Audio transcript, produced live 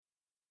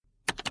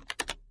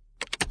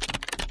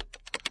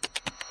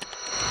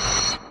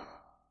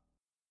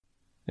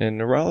In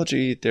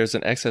neurology, there's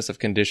an excess of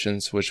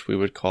conditions which we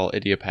would call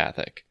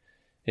idiopathic.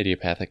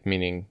 Idiopathic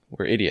meaning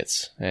we're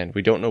idiots, and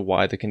we don't know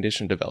why the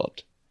condition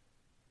developed.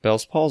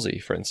 Bell's palsy,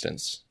 for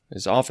instance,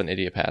 is often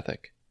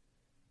idiopathic.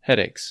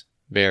 Headaches,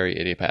 very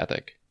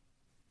idiopathic.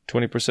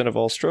 20% of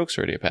all strokes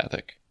are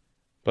idiopathic,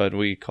 but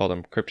we call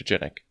them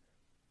cryptogenic.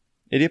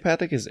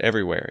 Idiopathic is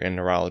everywhere in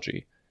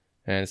neurology,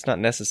 and it's not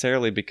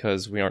necessarily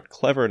because we aren't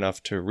clever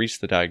enough to reach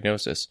the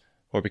diagnosis,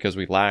 or because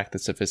we lack the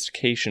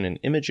sophistication in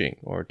imaging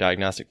or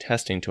diagnostic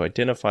testing to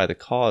identify the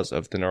cause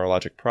of the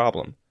neurologic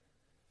problem.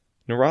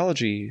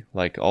 Neurology,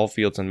 like all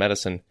fields in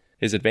medicine,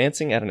 is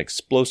advancing at an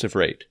explosive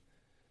rate.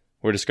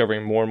 We're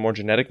discovering more and more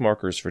genetic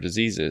markers for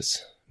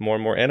diseases, more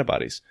and more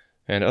antibodies,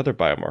 and other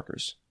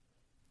biomarkers.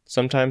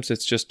 Sometimes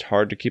it's just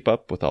hard to keep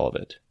up with all of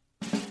it.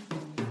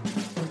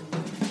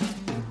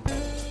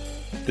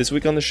 This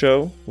week on the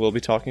show, we'll be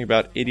talking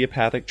about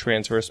idiopathic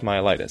transverse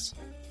myelitis,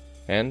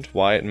 and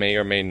why it may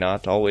or may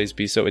not always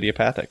be so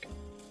idiopathic.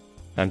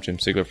 I'm Jim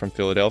Sigler from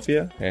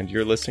Philadelphia, and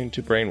you're listening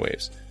to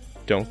BrainWaves.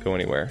 Don't go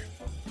anywhere.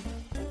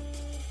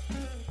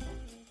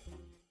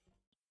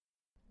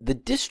 The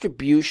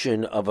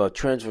distribution of a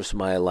transverse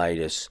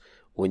myelitis,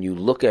 when you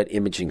look at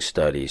imaging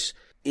studies,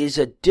 is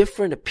a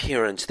different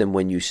appearance than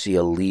when you see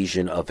a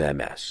lesion of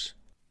MS.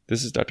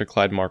 This is Dr.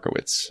 Clyde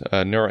Markowitz,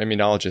 a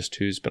neuroimmunologist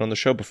who's been on the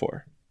show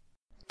before.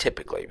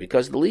 Typically,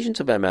 because the lesions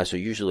of MS are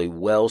usually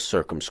well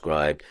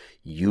circumscribed,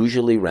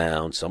 usually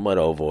round, somewhat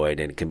ovoid,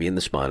 and it can be in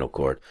the spinal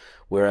cord,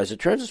 whereas a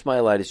transverse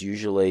myelitis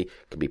usually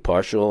can be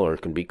partial or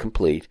it can be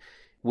complete,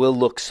 will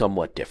look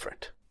somewhat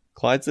different.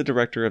 Clyde's the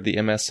director of the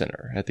MS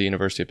Center at the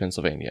University of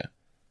Pennsylvania.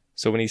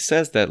 So when he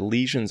says that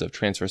lesions of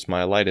transverse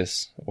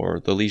myelitis, or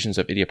the lesions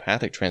of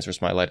idiopathic transverse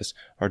myelitis,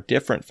 are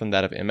different from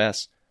that of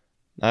MS,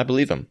 I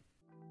believe him.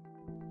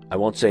 I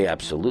won't say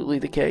absolutely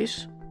the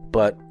case,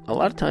 but a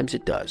lot of times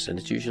it does, and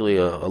it's usually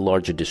a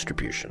larger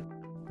distribution.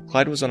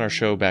 Clyde was on our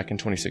show back in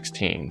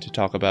 2016 to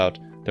talk about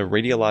the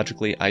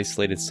radiologically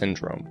isolated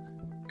syndrome,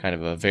 kind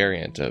of a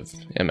variant of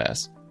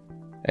MS,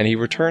 and he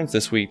returns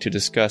this week to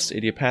discuss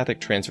idiopathic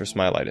transverse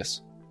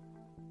myelitis.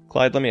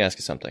 Clyde, let me ask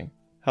you something.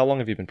 How long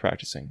have you been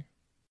practicing?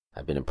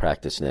 I've been in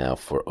practice now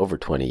for over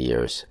 20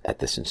 years at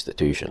this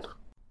institution.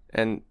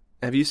 And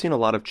have you seen a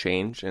lot of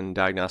change in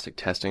diagnostic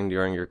testing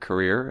during your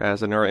career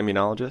as a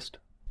neuroimmunologist?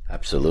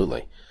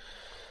 Absolutely.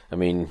 I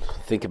mean,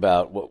 think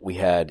about what we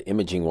had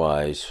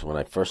imaging-wise when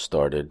I first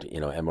started.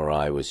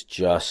 MRI was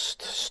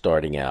just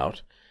starting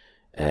out,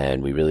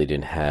 and we really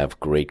didn't have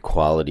great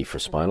quality for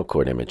spinal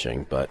cord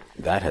imaging, but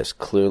that has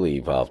clearly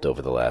evolved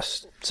over the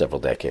last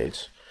several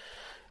decades.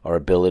 Our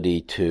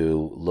ability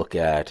to look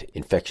at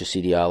infectious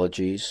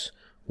etiologies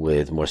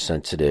with more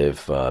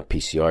sensitive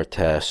PCR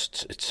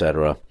tests,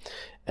 etc.,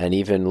 and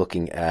even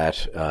looking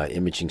at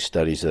imaging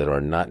studies that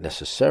are not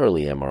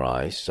necessarily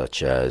MRIs,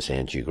 such as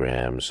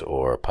angiograms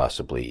or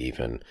possibly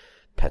even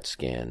PET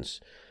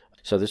scans.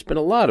 So there's been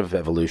a lot of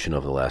evolution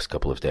over the last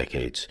couple of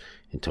decades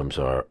in terms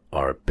of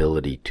our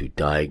ability to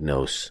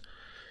diagnose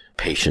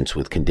patients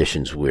with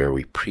conditions where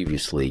we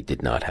previously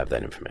did not have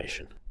that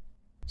information.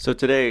 So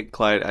today,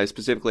 Clyde, I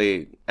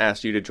specifically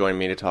asked you to join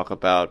me to talk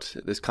about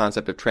this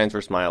concept of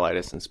transverse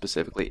myelitis and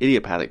specifically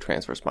idiopathic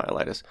transverse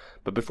myelitis.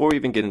 But before we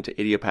even get into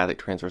idiopathic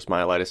transverse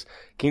myelitis,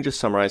 can you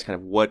just summarize kind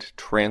of what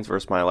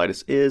transverse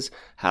myelitis is?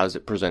 How does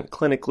it present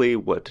clinically?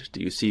 What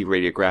do you see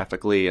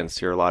radiographically and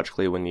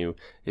serologically when you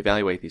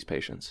evaluate these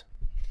patients?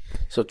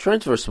 So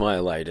transverse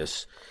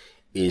myelitis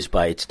is,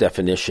 by its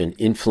definition,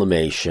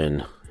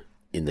 inflammation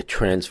in the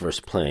transverse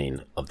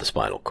plane of the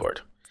spinal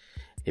cord.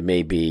 It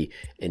may be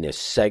in a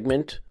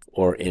segment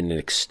or in an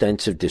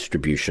extensive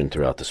distribution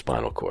throughout the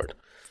spinal cord.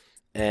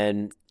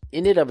 And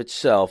in and of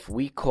itself,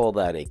 we call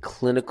that a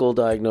clinical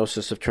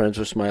diagnosis of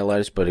transverse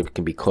myelitis, but it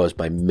can be caused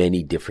by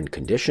many different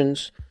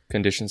conditions.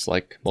 Conditions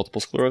like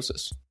multiple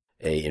sclerosis,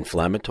 An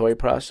inflammatory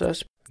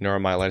process,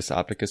 neuromyelitis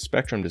optica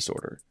spectrum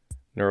disorder,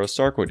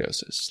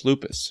 neurosarcoidosis,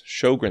 lupus,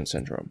 Sjogren's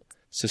syndrome,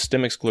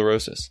 systemic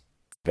sclerosis,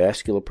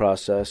 vascular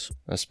process,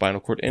 a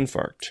spinal cord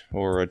infarct,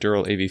 or a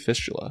dural AV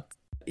fistula.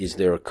 Is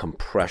there a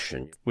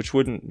compression? Which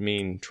wouldn't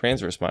mean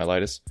transverse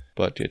myelitis,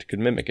 but it could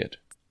mimic it.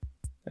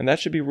 And that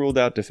should be ruled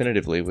out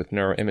definitively with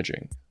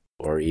neuroimaging.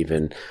 Or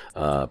even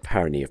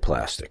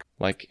paraneoplastic.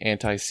 Like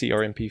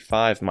anti-CRMP5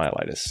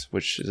 myelitis,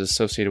 which is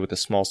associated with a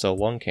small cell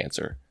lung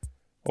cancer.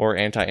 Or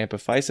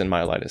anti-ampifysin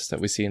myelitis that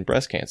we see in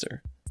breast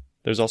cancer.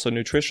 There's also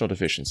nutritional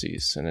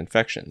deficiencies and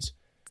infections,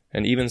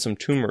 and even some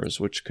tumors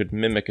which could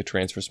mimic a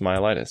transverse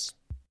myelitis.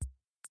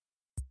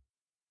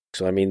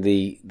 So,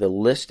 the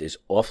list is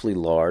awfully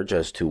large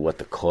as to what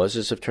the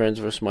causes of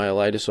transverse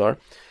myelitis are.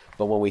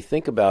 But when we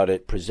think about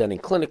it presenting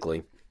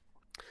clinically,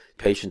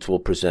 patients will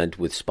present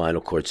with spinal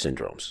cord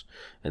syndromes.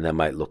 And that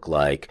might look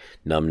like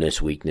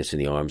numbness, weakness in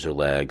the arms or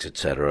legs,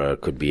 etc.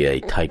 It could be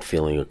a tight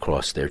feeling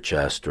across their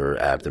chest or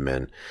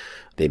abdomen.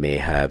 They may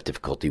have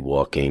difficulty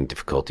walking,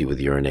 difficulty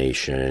with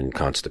urination,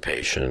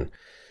 constipation.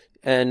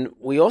 And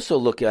we also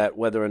look at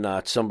whether or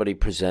not somebody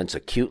presents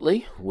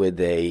acutely with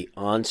a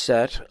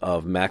onset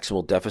of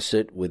maximal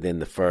deficit within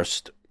the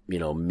first,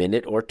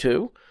 minute or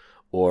two,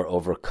 or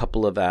over a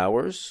couple of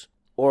hours,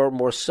 or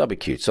more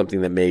subacute, something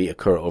that may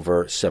occur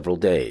over several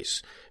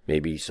days.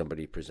 Maybe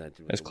somebody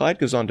presented... As Clyde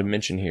goes on to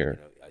mention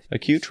here,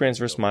 acute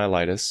transverse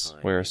myelitis,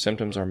 where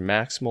symptoms are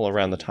maximal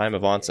around the time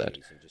of onset,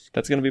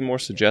 that's going to be more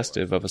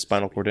suggestive of a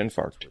spinal cord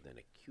infarct.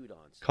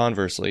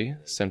 Conversely,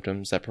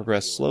 symptoms that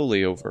progress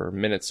slowly over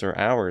minutes or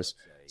hours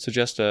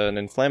suggest an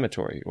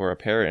inflammatory or a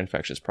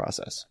para-infectious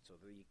process.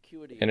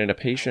 And in a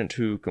patient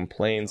who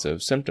complains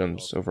of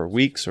symptoms over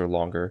weeks or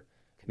longer,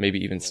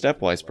 maybe even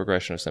stepwise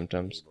progression of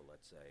symptoms,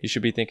 you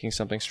should be thinking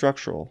something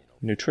structural,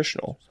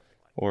 nutritional,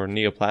 or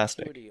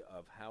neoplastic.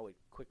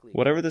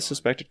 Whatever the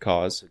suspected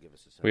cause,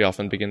 we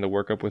often begin the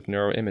workup with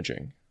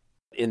neuroimaging.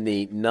 In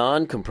the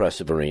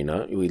non-compressive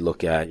arena, we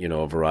look at,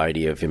 a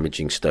variety of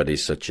imaging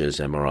studies such as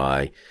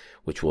MRI,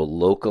 which will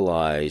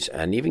localize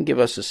and even give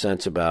us a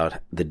sense about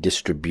the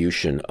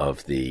distribution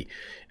of the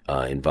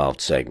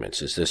involved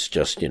segments. Is this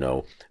just,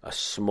 a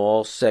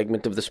small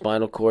segment of the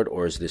spinal cord,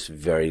 or is this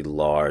very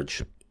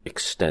large,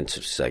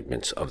 extensive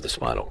segments of the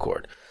spinal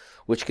cord,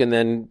 which can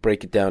then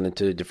break it down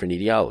into different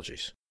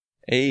etiologies.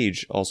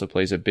 Age also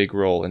plays a big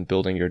role in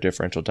building your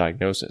differential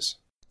diagnosis.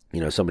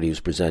 Somebody who's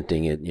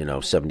presenting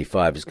at,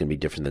 75 is going to be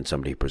different than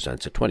somebody who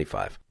presents at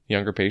 25.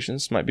 Younger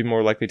patients might be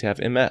more likely to have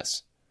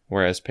MS,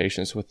 whereas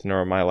patients with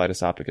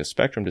neuromyelitis optica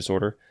spectrum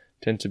disorder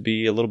tend to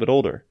be a little bit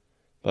older,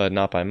 but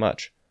not by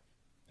much.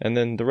 And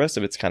then the rest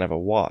of it's kind of a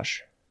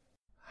wash.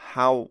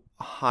 How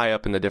high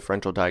up in the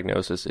differential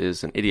diagnosis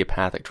is an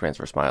idiopathic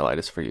transverse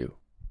myelitis for you?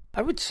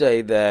 I would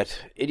say that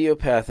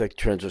idiopathic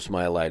transverse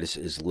myelitis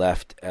is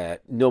left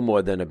at no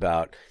more than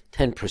about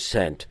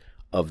 10%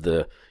 of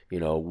the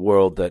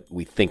world that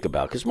we think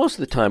about, because most of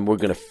the time we're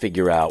going to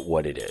figure out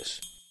what it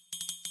is.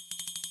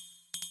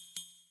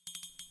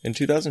 In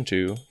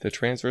 2002, the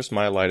Transverse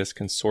Myelitis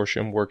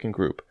Consortium Working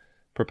Group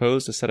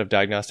proposed a set of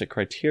diagnostic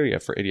criteria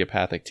for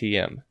idiopathic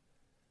TM.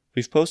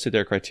 We've posted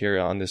their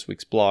criteria on this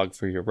week's blog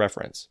for your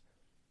reference.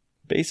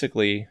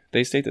 Basically,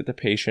 they state that the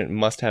patient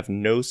must have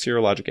no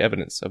serologic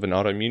evidence of an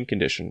autoimmune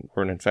condition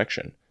or an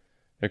infection.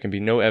 There can be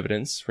no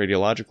evidence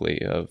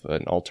radiologically of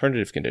an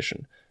alternative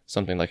condition,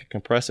 something like a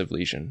compressive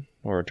lesion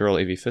or a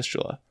dural AV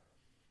fistula.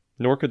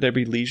 Nor could there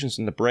be lesions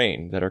in the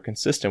brain that are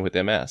consistent with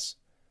MS.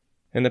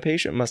 And the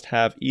patient must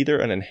have either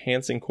an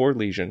enhancing cord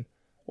lesion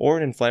or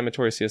an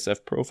inflammatory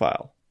CSF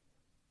profile.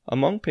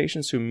 Among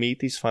patients who meet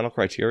these final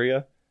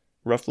criteria,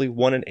 roughly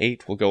 1 in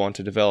 8 will go on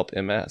to develop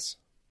MS.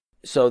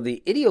 So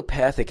the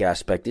idiopathic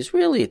aspect is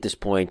really at this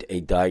point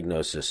a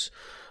diagnosis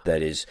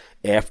that is,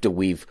 after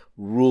we've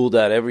ruled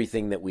out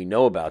everything that we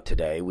know about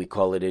today, we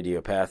call it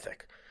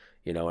idiopathic.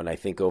 And I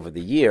think over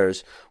the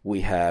years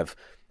we have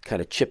kind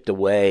of chipped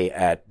away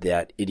at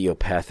that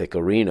idiopathic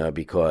arena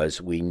because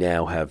we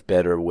now have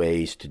better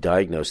ways to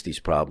diagnose these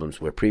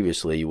problems where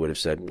previously you would have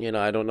said,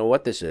 I don't know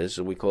what this is,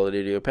 so we call it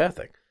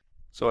idiopathic.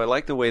 So I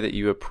like the way that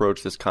you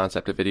approach this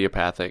concept of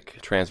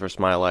idiopathic transverse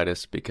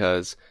myelitis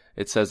because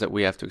it says that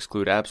we have to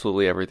exclude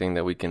absolutely everything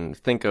that we can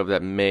think of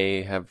that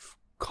may have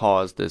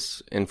caused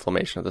this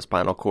inflammation of the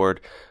spinal cord.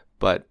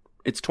 But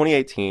it's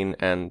 2018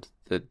 and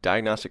the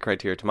diagnostic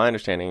criteria, to my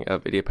understanding,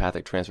 of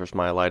idiopathic transverse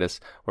myelitis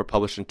were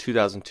published in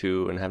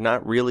 2002 and have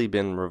not really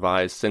been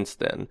revised since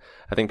then.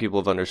 I think people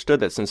have understood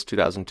that since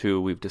 2002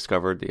 we've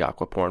discovered the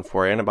aquaporin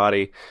 4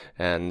 antibody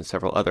and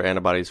several other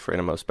antibodies for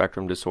NMO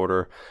spectrum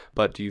disorder.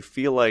 But do you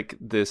feel like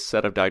this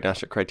set of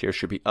diagnostic criteria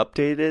should be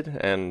updated?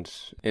 And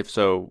if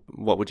so,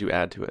 what would you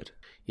add to it?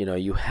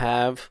 You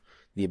have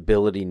the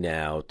ability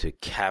now to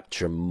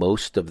capture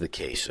most of the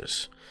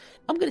cases.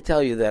 I'm going to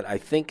tell you that I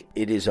think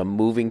it is a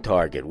moving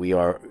target. We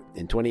are,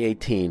 in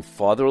 2018,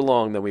 farther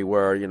along than we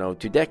were,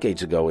 2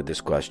 decades ago with this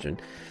question.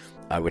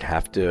 I would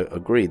have to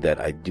agree that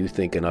I do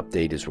think an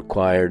update is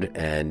required,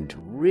 and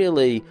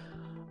really,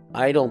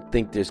 I don't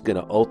think there's going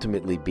to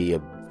ultimately be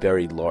a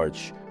very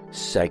large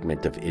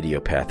segment of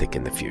idiopathic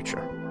in the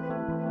future.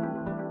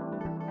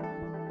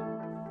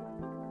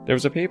 There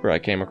was a paper I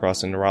came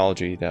across in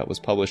neurology that was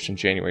published in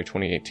January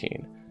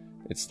 2018.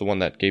 It's the one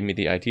that gave me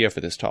the idea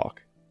for this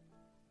talk.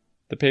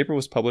 The paper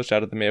was published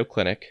out of the Mayo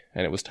Clinic,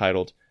 and it was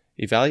titled,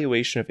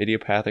 Evaluation of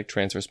Idiopathic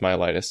Transverse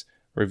Myelitis,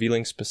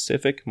 Revealing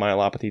Specific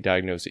Myelopathy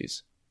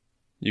Diagnoses.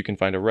 You can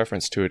find a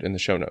reference to it in the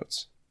show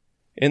notes.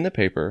 In the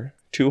paper,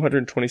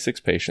 226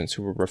 patients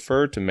who were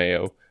referred to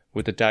Mayo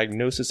with a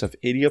diagnosis of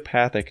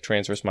idiopathic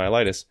transverse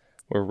myelitis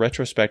were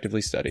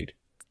retrospectively studied.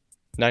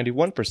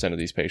 91% of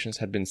these patients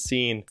had been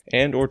seen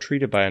and or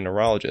treated by a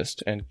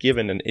neurologist and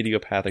given an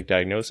idiopathic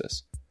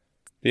diagnosis.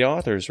 The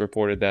authors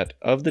reported that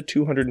of the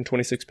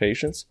 226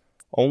 patients,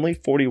 only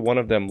 41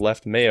 of them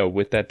left Mayo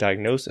with that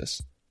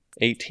diagnosis,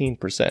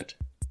 18%.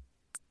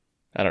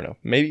 I don't know,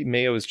 maybe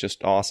Mayo is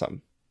just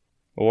awesome.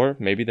 Or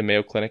maybe the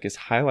Mayo Clinic is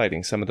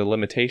highlighting some of the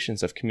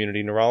limitations of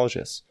community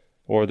neurologists,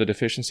 or the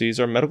deficiencies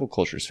our medical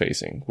culture is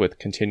facing with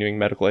continuing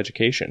medical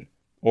education,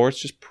 or it's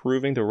just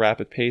proving the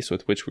rapid pace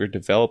with which we're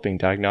developing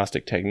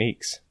diagnostic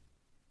techniques.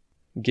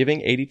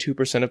 Giving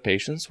 82% of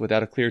patients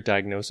without a clear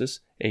diagnosis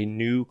a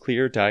new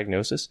clear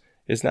diagnosis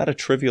is not a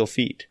trivial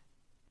feat.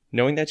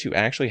 Knowing that you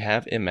actually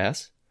have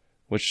MS,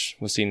 which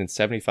was seen in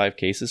 75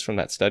 cases from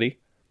that study,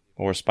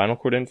 or spinal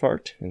cord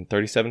infarct in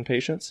 37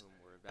 patients,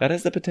 that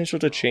has the potential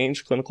to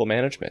change clinical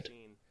management.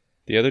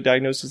 The other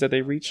diagnoses that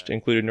they reached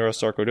included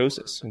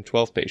neurosarcoidosis in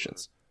 12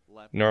 patients,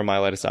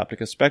 neuromyelitis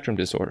optica spectrum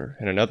disorder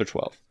in another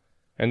 12,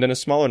 and then a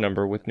smaller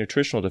number with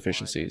nutritional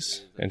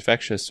deficiencies,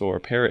 infectious or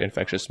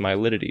para-infectious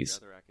myelitis.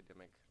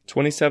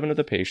 27 of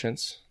the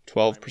patients,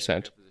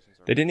 12%,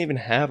 they didn't even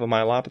have a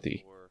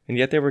myelopathy, and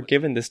yet they were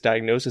given this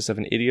diagnosis of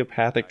an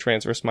idiopathic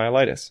transverse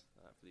myelitis.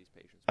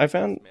 I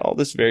found all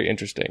this very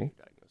interesting,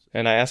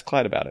 and I asked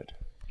Clyde about it.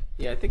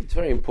 Yeah, I think it's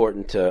very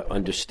important to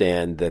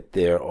understand that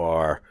there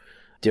are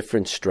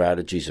different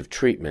strategies of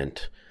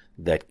treatment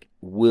that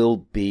will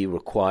be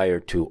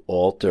required to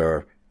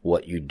alter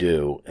what you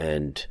do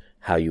and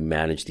how you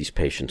manage these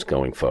patients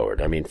going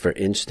forward. I mean, for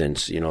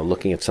instance,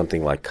 looking at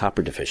something like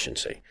copper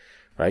deficiency,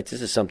 right?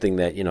 This is something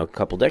that, a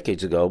couple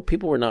decades ago,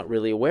 people were not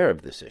really aware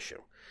of this issue.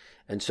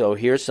 And so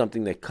here's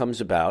something that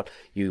comes about,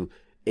 you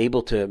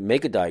able to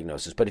make a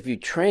diagnosis. But if you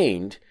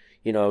trained,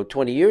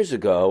 20 years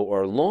ago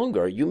or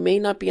longer, you may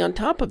not be on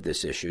top of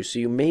this issue, so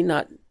you may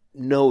not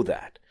know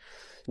that.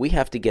 We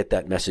have to get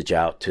that message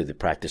out to the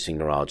practicing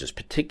neurologists,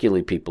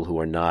 particularly people who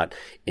are not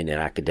in an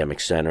academic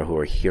center, who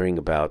are hearing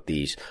about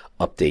these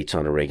updates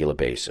on a regular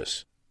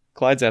basis.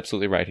 Clyde's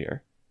absolutely right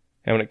here.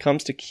 And when it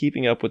comes to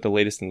keeping up with the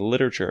latest in the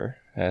literature,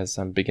 as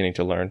I'm beginning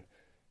to learn,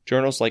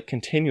 journals like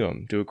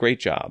Continuum do a great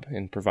job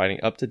in providing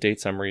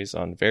up-to-date summaries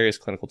on various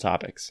clinical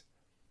topics.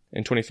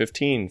 In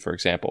 2015, for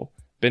example,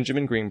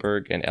 Benjamin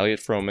Greenberg and Elliot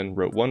Froman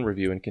wrote one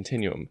review in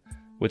Continuum,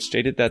 which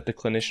stated that the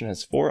clinician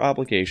has 4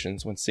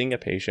 obligations when seeing a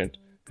patient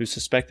who's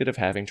suspected of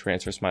having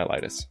transverse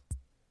myelitis.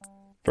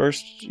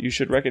 First, you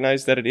should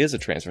recognize that it is a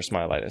transverse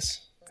myelitis,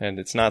 and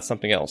it's not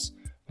something else,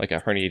 like a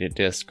herniated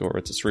disc, or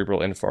it's a cerebral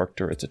infarct,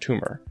 or it's a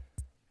tumor.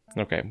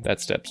 Okay, that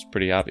step's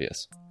pretty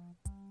obvious.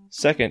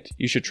 Second,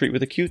 you should treat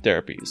with acute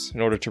therapies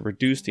in order to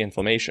reduce the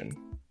inflammation.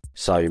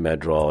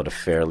 Solumedrol at a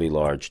fairly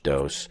large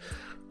dose,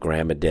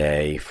 gram a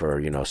day for,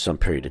 some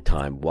period of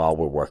time while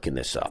we're working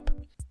this up.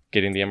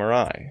 Getting the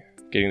MRI,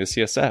 getting the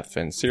CSF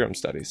and serum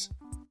studies.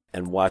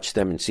 And watch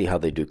them and see how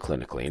they do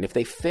clinically. And if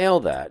they fail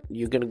that,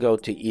 you're going to go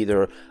to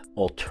either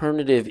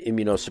alternative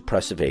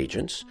immunosuppressive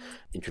agents,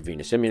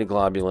 intravenous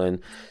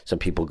immunoglobulin. Some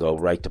people go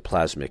right to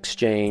plasma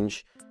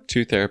exchange.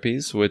 2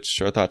 therapies, which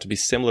are thought to be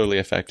similarly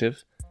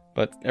effective,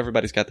 but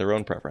everybody's got their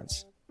own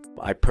preference.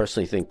 I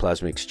personally think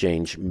plasma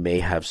exchange may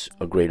have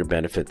a greater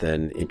benefit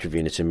than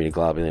intravenous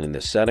immunoglobulin in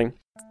this setting.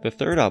 The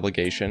third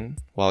obligation,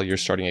 while you're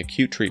starting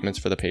acute treatments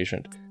for the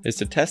patient, is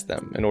to test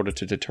them in order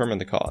to determine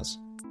the cause.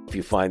 If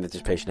you find that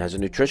this patient has a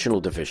nutritional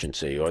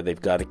deficiency or they've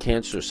got a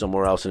cancer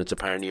somewhere else and it's a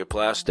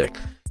paraneoplastic.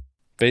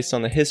 Based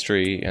on the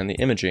history and the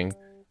imaging,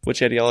 which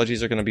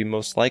etiologies are going to be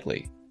most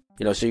likely?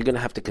 So you're going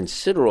to have to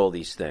consider all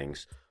these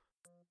things.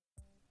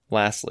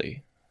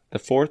 Lastly, the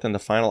fourth and the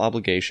final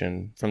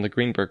obligation from the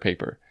Greenberg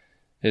paper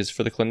is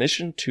for the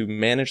clinician to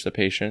manage the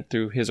patient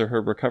through his or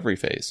her recovery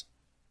phase.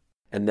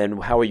 And then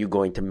how are you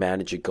going to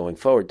manage it going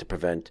forward to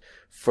prevent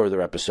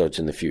further episodes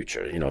in the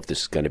future? If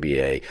this is going to be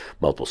a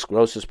multiple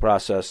sclerosis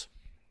process,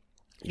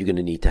 you're going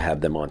to need to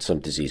have them on some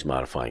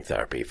disease-modifying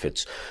therapy. If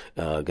it's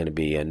going to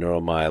be a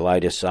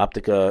neuromyelitis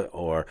optica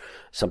or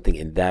something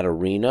in that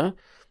arena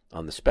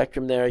on the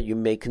spectrum there, you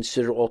may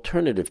consider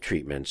alternative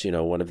treatments,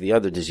 one of the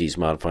other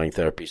disease-modifying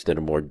therapies that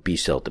are more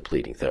B-cell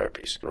depleting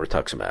therapies,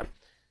 rituximab.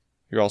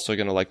 You're also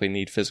going to likely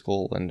need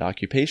physical and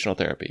occupational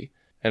therapy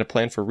and a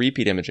plan for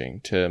repeat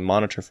imaging to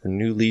monitor for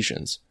new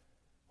lesions,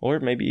 or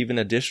maybe even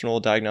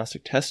additional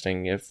diagnostic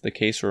testing if the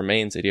case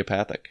remains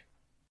idiopathic.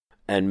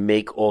 And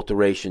make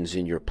alterations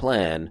in your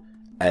plan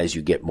as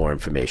you get more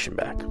information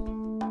back.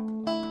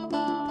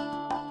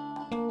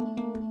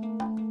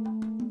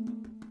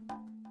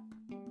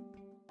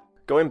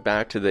 Going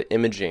back to the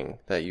imaging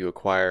that you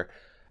acquire,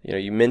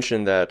 you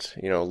mentioned that,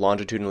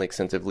 longitudinally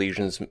extensive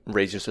lesions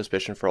raise your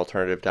suspicion for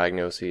alternative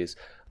diagnoses.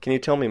 Can you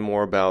tell me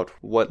more about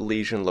what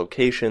lesion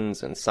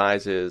locations and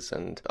sizes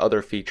and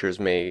other features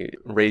may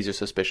raise your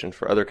suspicion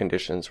for other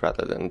conditions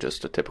rather than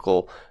just a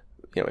typical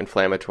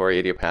inflammatory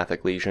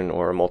idiopathic lesion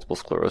or a multiple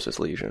sclerosis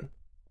lesion?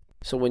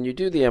 So when you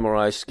do the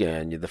MRI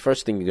scan, the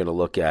first thing you're going to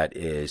look at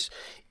is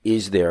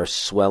there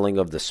swelling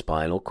of the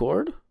spinal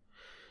cord?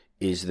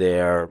 Is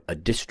there a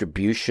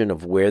distribution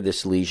of where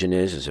this lesion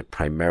is? Is it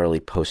primarily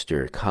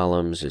posterior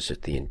columns? Is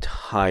it the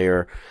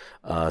entire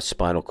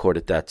spinal cord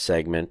at that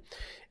segment?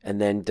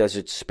 And then does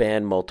it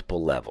span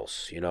multiple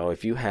levels?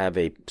 If you have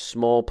a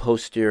small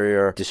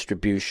posterior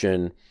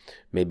distribution,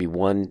 maybe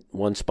one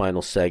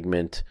spinal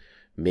segment,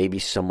 maybe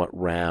somewhat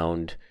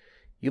round,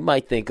 you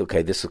might think,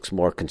 okay, this looks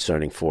more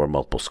concerning for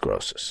multiple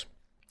sclerosis.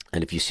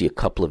 And if you see a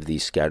couple of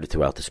these scattered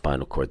throughout the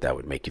spinal cord, that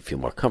would make you feel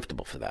more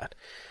comfortable for that.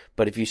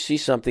 But if you see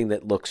something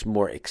that looks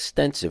more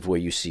extensive, where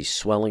you see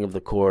swelling of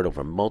the cord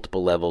over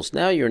multiple levels,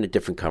 now you're in a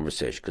different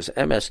conversation, because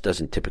MS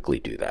doesn't typically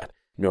do that.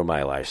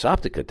 Neuromyelitis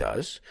optica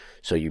does,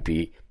 so you'd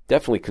be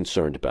definitely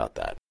concerned about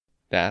that.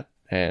 That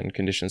and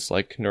conditions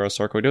like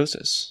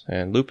neurosarcoidosis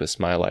and lupus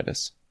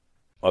myelitis.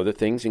 Other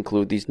things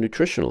include these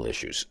nutritional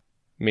issues.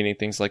 Meaning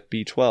things like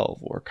B12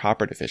 or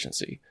copper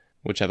deficiency,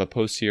 which have a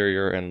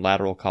posterior and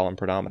lateral column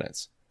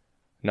predominance,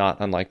 not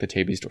unlike the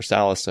tabes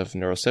dorsalis of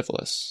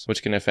neurosyphilis,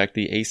 which can affect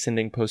the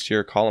ascending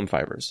posterior column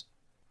fibers.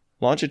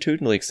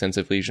 Longitudinally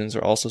extensive lesions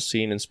are also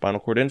seen in spinal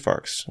cord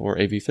infarcts, or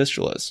AV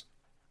fistulas.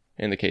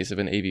 In the case of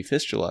an AV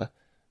fistula,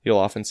 you'll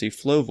often see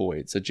flow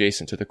voids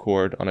adjacent to the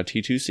cord on a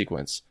T2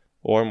 sequence,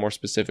 or more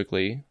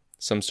specifically,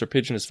 some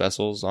serpiginous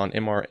vessels on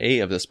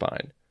MRA of the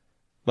spine.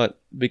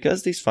 But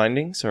because these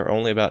findings are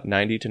only about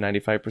 90 to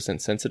 95%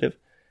 sensitive,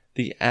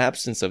 the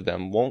absence of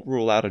them won't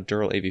rule out a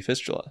dural AV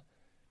fistula,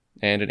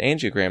 and an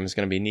angiogram is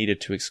going to be needed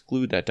to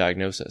exclude that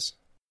diagnosis.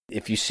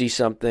 If you see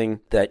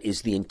something that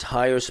is the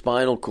entire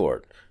spinal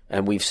cord,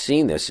 and we've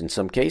seen this in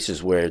some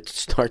cases where it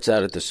starts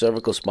out at the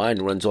cervical spine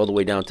and runs all the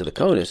way down to the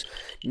conus,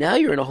 now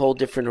you're in a whole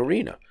different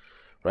arena,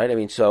 right? I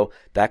mean, so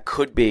that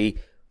could be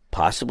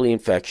possibly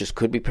infectious,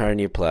 could be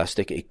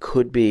paraneoplastic, it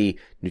could be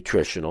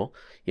nutritional.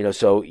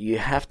 So you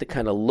have to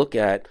kind of look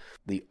at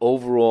the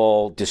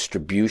overall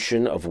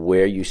distribution of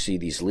where you see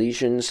these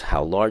lesions,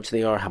 how large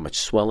they are, how much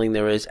swelling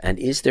there is, and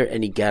is there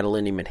any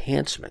gadolinium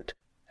enhancement?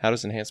 How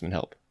does enhancement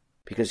help?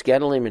 Because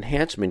gadolinium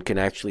enhancement can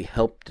actually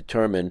help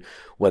determine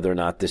whether or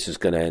not this is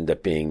going to end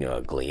up being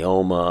a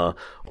glioma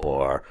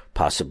or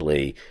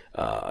possibly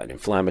an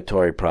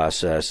inflammatory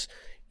process.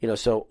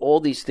 So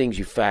all these things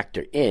you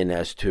factor in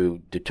as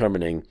to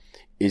determining,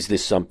 is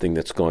this something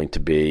that's going to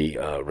be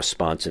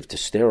responsive to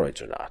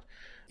steroids or not?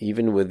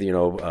 Even with,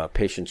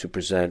 patients who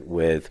present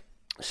with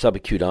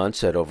subacute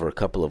onset over a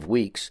couple of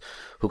weeks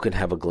who can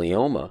have a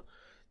glioma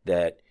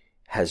that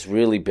has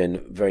really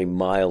been very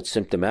mild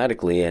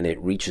symptomatically, and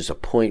it reaches a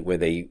point where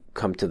they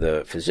come to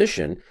the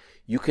physician,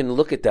 you can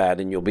look at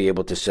that and you'll be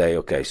able to say,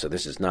 okay, so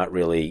this is not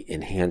really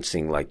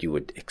enhancing like you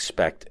would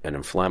expect an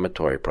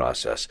inflammatory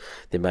process.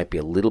 There might be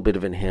a little bit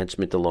of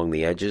enhancement along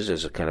the edges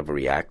as a kind of a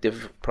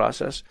reactive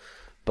process,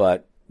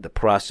 but the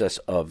process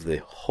of the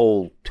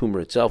whole tumor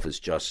itself is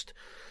just,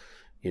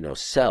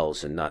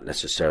 cells and not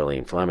necessarily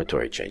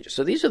inflammatory changes.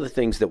 So these are the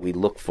things that we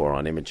look for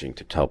on imaging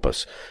to help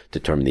us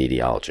determine the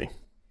etiology.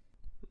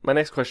 My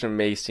next question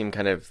may seem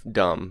kind of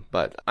dumb,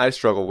 but I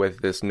struggle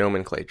with this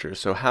nomenclature.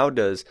 So how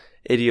does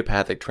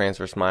idiopathic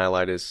transverse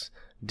myelitis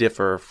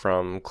differ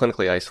from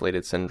clinically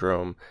isolated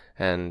syndrome?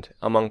 And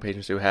among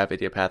patients who have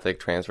idiopathic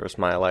transverse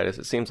myelitis,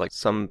 it seems like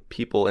some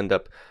people end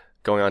up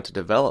going on to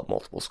develop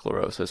multiple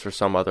sclerosis or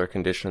some other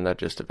condition that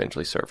just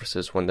eventually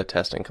surfaces when the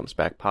testing comes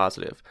back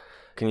positive.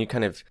 Can you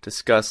kind of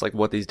discuss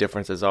what these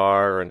differences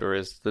are, or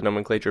is the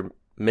nomenclature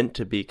meant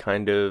to be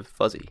kind of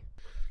fuzzy?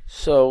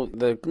 So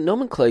the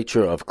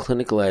nomenclature of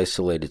clinically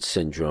isolated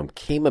syndrome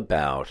came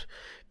about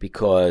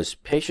because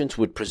patients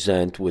would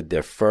present with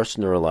their first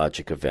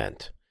neurologic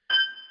event.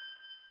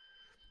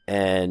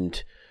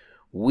 And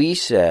we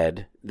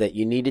said that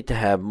you needed to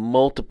have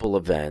multiple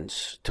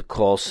events to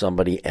call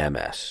somebody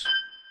MS.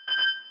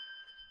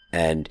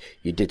 And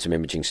you did some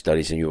imaging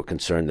studies and you were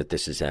concerned that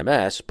this is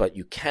MS, but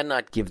you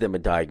cannot give them a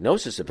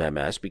diagnosis of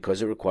MS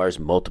because it requires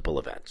multiple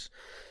events.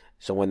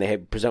 So when they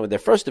present with their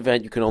first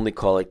event, you can only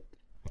call it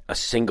a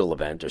single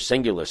event or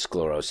singular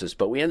sclerosis,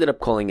 but we ended up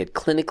calling it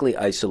clinically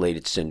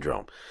isolated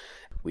syndrome.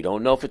 We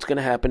don't know if it's going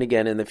to happen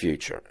again in the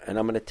future. And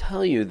I'm going to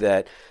tell you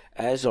that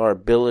as our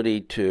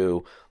ability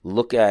to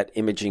look at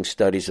imaging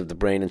studies of the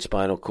brain and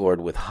spinal cord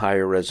with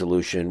higher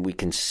resolution, we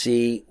can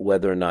see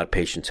whether or not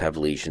patients have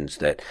lesions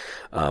that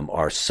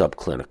are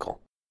subclinical.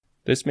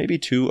 This may be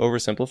too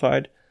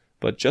oversimplified,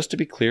 but just to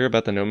be clear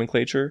about the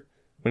nomenclature,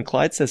 when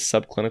Clyde says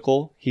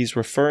subclinical, he's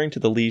referring to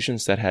the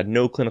lesions that had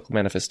no clinical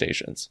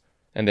manifestations,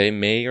 and they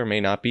may or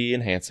may not be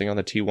enhancing on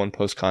the T1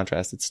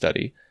 post-contrasted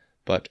study,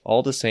 but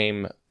all the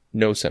same,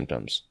 no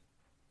symptoms.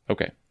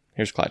 Okay,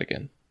 here's Clyde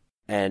again.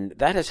 And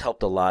that has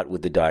helped a lot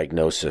with the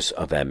diagnosis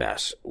of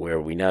MS, where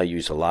we now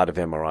use a lot of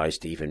MRIs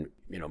to even,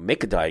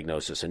 make a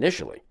diagnosis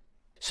initially.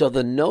 So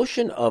the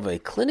notion of a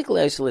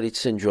clinically isolated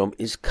syndrome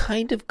is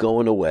kind of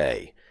going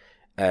away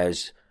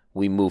as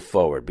we move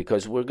forward,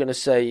 because we're going to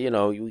say,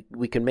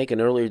 we can make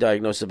an earlier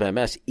diagnosis of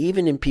MS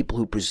even in people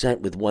who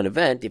present with one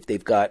event if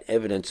they've got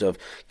evidence of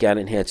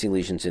GAD-enhancing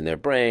lesions in their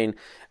brain,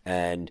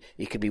 and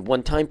it could be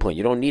one time point.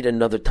 You don't need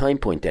another time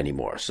point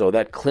anymore. So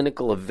that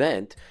clinical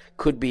event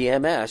could be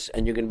MS,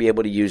 and you're going to be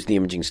able to use the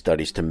imaging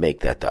studies to make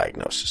that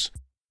diagnosis.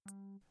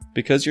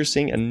 Because you're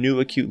seeing a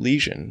new acute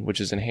lesion, which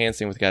is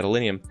enhancing with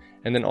gadolinium,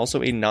 and then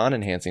also a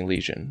non-enhancing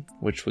lesion,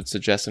 which would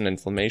suggest an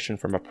inflammation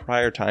from a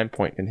prior time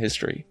point in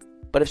history.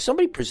 But if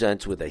somebody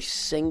presents with a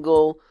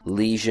single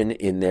lesion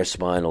in their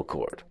spinal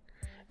cord,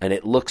 and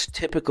it looks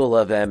typical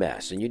of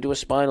MS, and you do a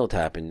spinal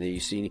tap and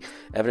you see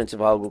evidence of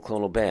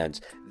oligoclonal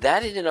bands,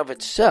 that in and of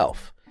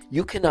itself,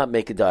 you cannot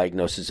make a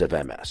diagnosis of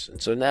MS.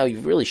 And so now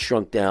you've really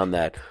shrunk down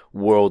that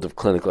world of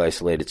clinically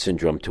isolated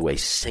syndrome to a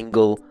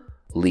single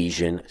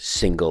lesion,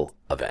 single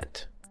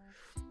event.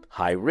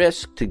 High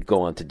risk to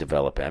go on to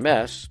develop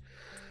MS,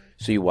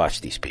 so you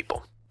watch these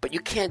people. But you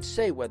can't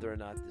say whether or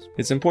not this...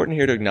 It's important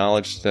here to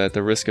acknowledge that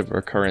the risk of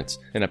recurrence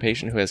in a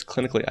patient who has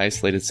clinically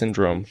isolated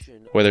syndrome,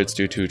 whether it's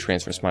due to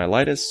transverse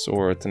myelitis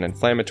or it's an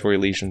inflammatory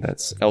lesion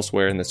that's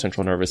elsewhere in the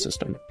central nervous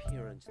system,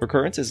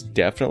 Recurrence is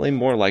definitely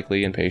more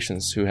likely in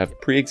patients who have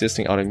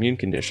pre-existing autoimmune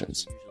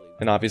conditions,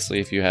 and obviously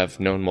if you have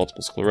known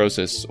multiple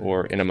sclerosis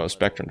or NMO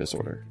spectrum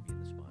disorder.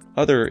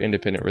 Other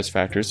independent risk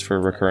factors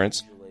for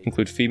recurrence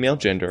include female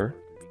gender,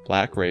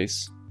 black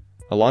race,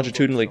 a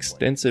longitudinally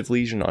extensive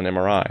lesion on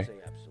MRI,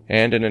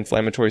 and an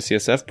inflammatory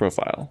CSF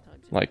profile,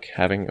 like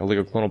having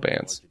oligoclonal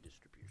bands.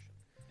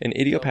 In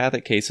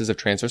idiopathic cases of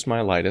transverse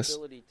myelitis,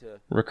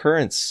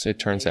 recurrence, it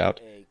turns out,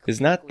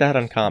 is not that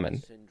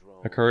uncommon,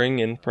 occurring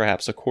in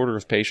perhaps a quarter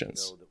of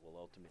patients.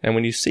 And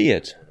when you see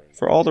it,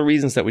 for all the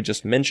reasons that we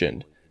just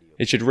mentioned,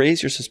 it should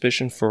raise your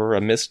suspicion for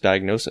a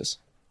misdiagnosis.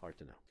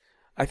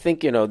 I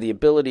think, the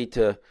ability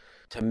to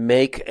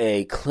make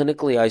a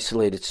clinically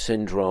isolated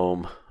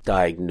syndrome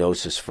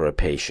diagnosis for a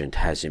patient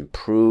has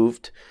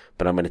improved,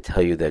 but I'm going to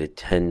tell you that it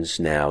tends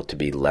now to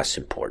be less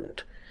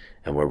important.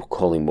 And we're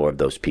calling more of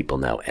those people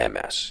now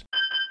MS.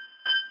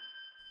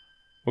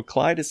 What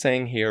Clyde is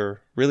saying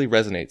here really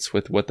resonates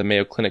with what the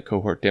Mayo Clinic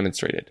cohort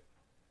demonstrated.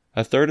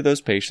 A third of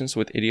those patients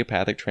with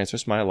idiopathic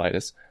transverse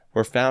myelitis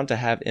were found to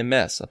have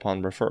MS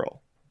upon referral.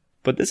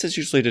 But this is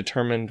usually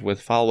determined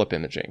with follow-up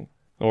imaging,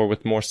 or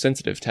with more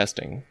sensitive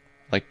testing,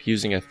 like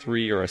using a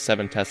 3 or a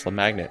 7 Tesla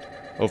magnet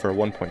over a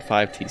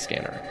 1.5 T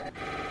scanner.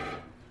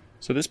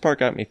 So this part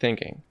got me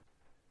thinking.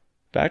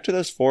 Back to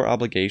those 4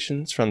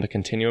 obligations from the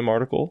Continuum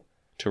article,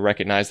 to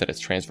recognize that it's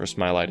transverse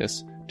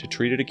myelitis, to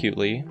treat it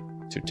acutely,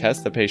 to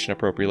test the patient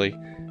appropriately,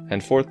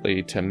 and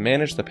fourthly, to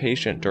manage the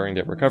patient during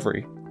their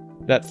recovery.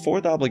 That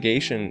 4th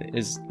obligation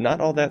is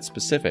not all that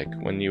specific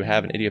when you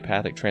have an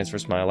idiopathic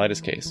transverse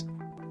myelitis case.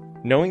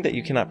 Knowing that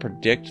you cannot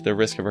predict the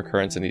risk of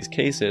recurrence in these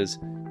cases,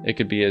 it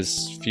could be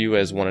as few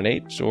as 1 in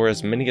 8 or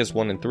as many as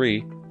 1 in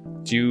 3.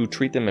 Do you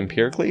treat them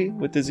empirically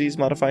with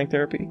disease-modifying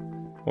therapy?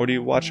 Or do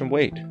you watch and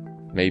wait,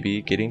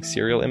 maybe getting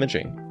serial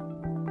imaging?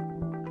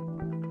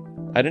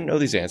 I didn't know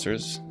these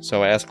answers,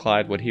 so I asked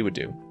Clyde what he would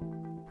do.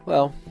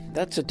 Well,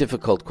 that's a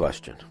difficult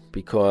question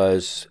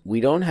because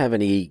we don't have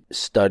any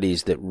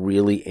studies that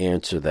really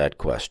answer that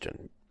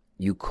question.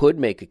 You could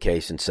make a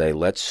case and say,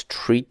 let's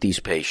treat these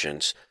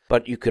patients,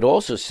 but you could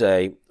also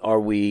say, are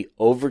we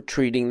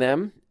over-treating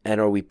them and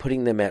are we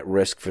putting them at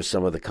risk for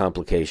some of the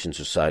complications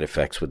or side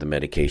effects with the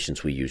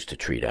medications we use to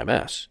treat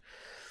MS?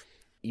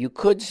 You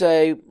could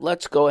say,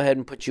 let's go ahead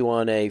and put you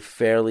on a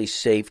fairly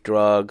safe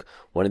drug,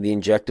 one of the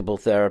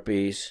injectable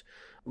therapies.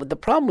 But the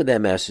problem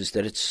with MS is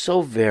that it's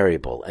so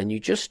variable, and you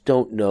just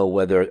don't know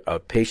whether a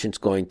patient's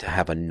going to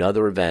have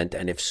another event,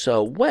 and if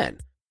so, when.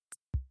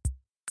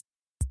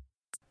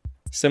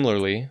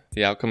 Similarly,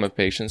 the outcome of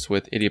patients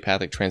with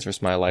idiopathic transverse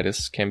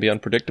myelitis can be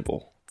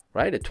unpredictable.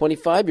 Right? A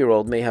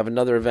 25-year-old may have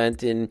another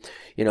event in,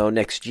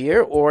 next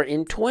year or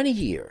in 20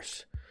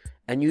 years.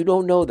 And you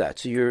don't know that.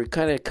 So you're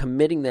kind of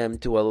committing them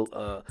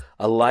to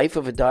a life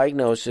of a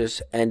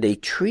diagnosis and a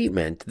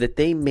treatment that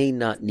they may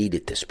not need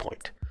at this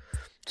point.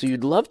 So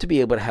you'd love to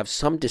be able to have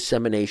some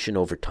dissemination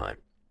over time.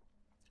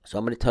 So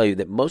I'm going to tell you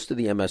that most of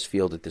the MS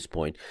field at this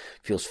point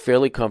feels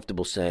fairly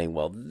comfortable saying,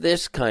 well,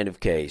 this kind of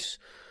case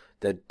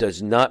that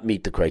does not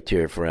meet the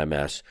criteria for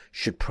MS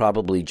should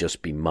probably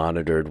just be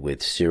monitored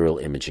with serial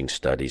imaging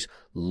studies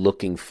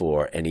looking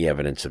for any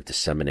evidence of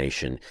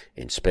dissemination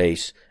in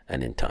space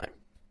and in time.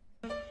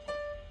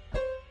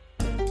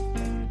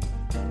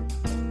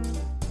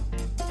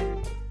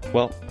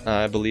 Well,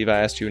 I believe I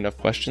asked you enough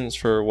questions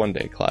for one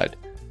day, Clyde.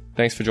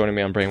 Thanks for joining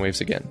me on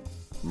BrainWaves again.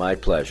 My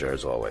pleasure,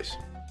 as always.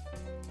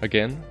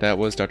 Again, that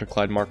was Dr.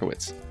 Clyde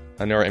Markowitz,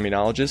 a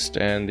neuroimmunologist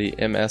and the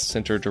MS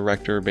Center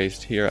Director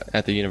based here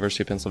at the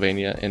University of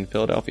Pennsylvania in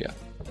Philadelphia.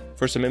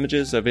 For some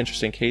images of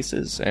interesting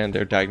cases and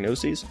their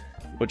diagnoses,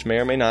 which may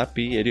or may not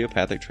be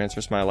idiopathic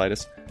transverse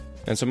myelitis,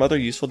 and some other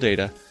useful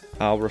data,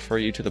 I'll refer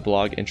you to the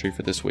blog entry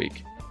for this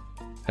week.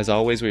 As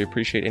always, we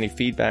appreciate any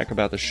feedback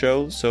about the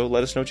show, so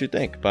let us know what you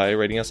think by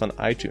rating us on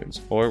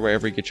iTunes or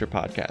wherever you get your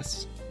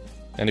podcasts.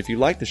 And if you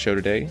like the show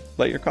today,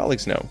 let your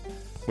colleagues know.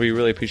 We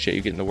really appreciate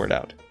you getting the word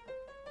out.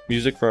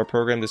 Music for our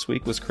program this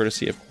week was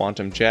courtesy of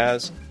Quantum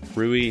Jazz,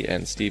 Rui,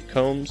 and Steve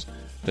Combs.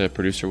 The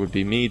producer would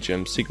be me,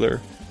 Jim Siegler.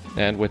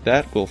 And with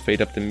that, we'll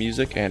fade up the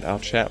music and I'll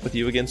chat with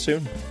you again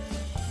soon.